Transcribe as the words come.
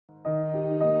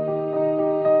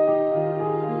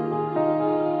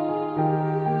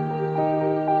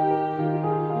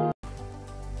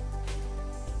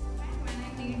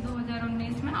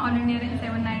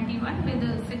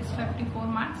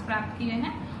किए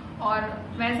हैं। और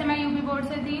वैसे मैं यूपी बोर्ड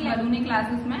से थी बलूनी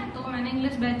क्लासेस में, तो मैंने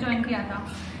इंग्लिश बैच ज्वाइन किया था।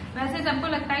 वैसे सबको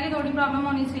लगता है कि थोड़ी प्रॉब्लम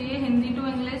होनी चाहिए हिंदी टू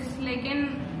इंग्लिश, लेकिन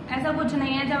ऐसा कुछ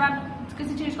नहीं है। जब आप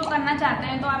किसी चीज़ को करना चाहते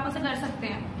हैं तो आप उसे कर सकते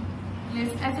हैं,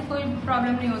 ऐसे कोई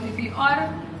प्रॉब्लम नहीं होती थी। और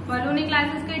बलूनी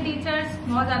क्लासेस के टीचर्स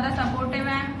बहुत ज़्यादा सपोर्टिव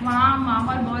हैं, वहाँ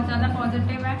माहौल बहुत ज़्यादा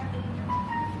पॉजिटिव है,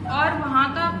 और वहाँ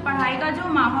का पढ़ाई का जो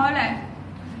माहौल है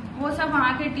वो सब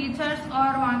वहाँ के टीचर्स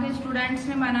और वहाँ के स्टूडेंट्स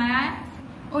ने बनाया है।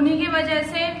 उन्हीं की वजह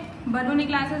से बलूनी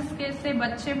क्लासेस के से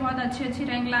बच्चे बहुत अच्छी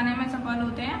रैंक लाने में सफल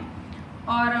होते हैं।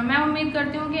 और मैं उम्मीद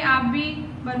करती हूँ कि आप भी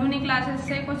बलूनी क्लासेस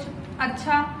से कुछ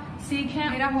अच्छा सीखें।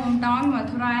 मेरा होम टाउन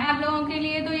मथुरा है, आप लोगों के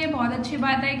लिए तो ये बहुत अच्छी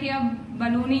बात है कि अब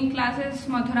बलूनी क्लासेस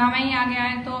मथुरा में ही आ गया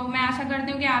है। तो मैं आशा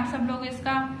करती हूँ कि आप सब लोग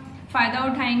इसका फायदा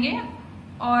उठाएंगे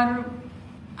और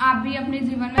आप भी अपने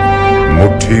जीवन में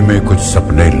मुट्ठी में कुछ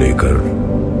सपने लेकर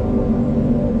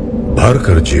भर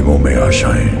कर जेबों में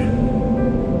आशाएं,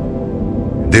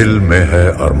 दिल में है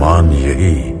अरमान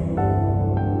यही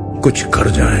कुछ कर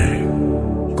जाएं,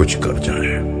 कुछ कर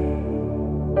जाएं।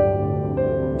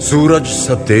 सूरज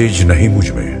सा तेज नहीं मुझ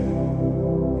में,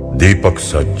 दीपक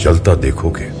सा जलता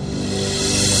देखोगे।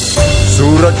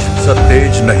 सूरज सा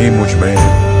तेज नहीं मुझ में,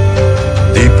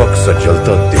 दीपक सा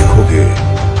जलता देखोगे।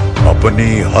 अपनी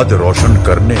हद रोशन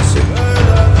करने से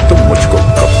तुम मुझको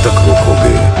कब तक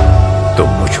रोकोगे, तुम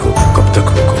मुझको कब तक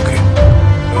रोकोगे।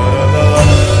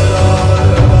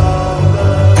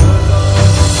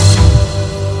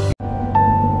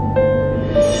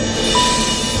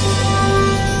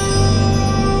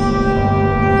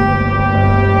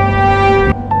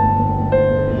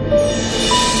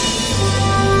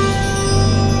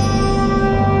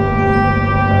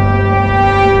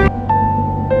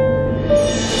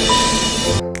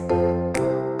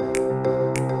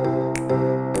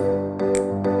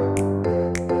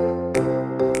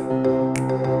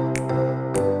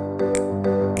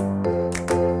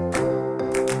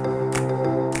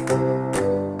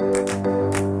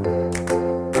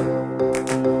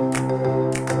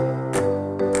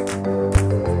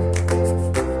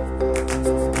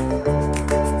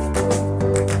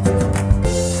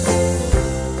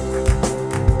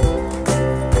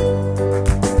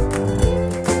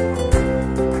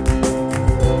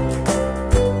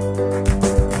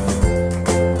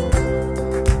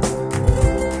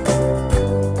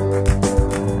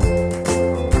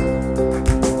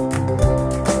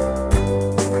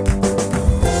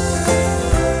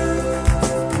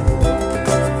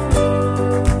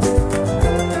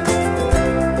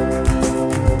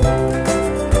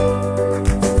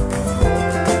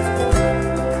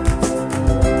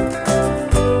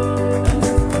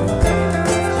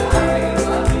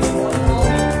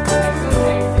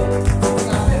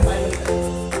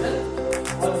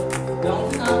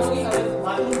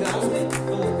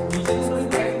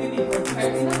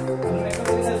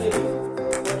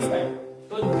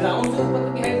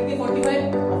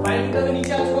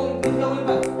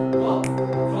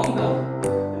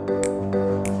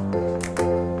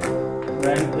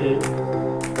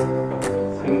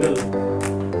 Single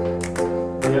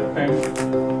left hand,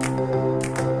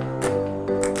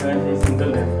 when a single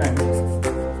left hand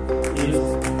is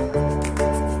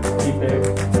prepared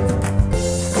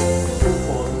to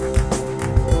fall.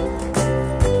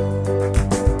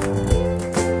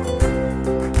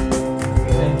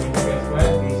 Then x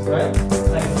square, b square, sin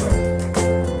square.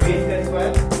 B is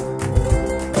square,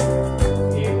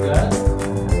 a plus b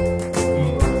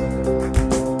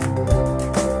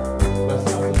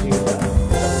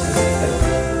plus theta.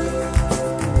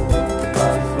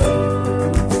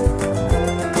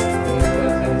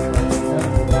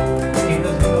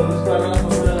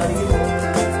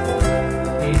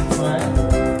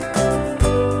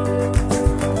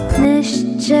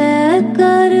 निश्चय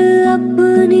कर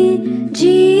अपनी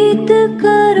जीत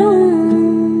करो,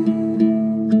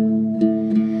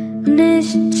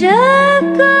 निश्चय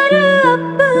कर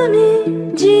अपनी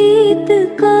जीत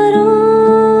करो,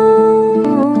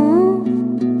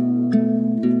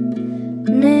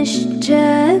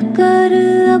 निश्चय कर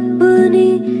अपनी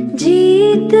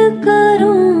जीत करो।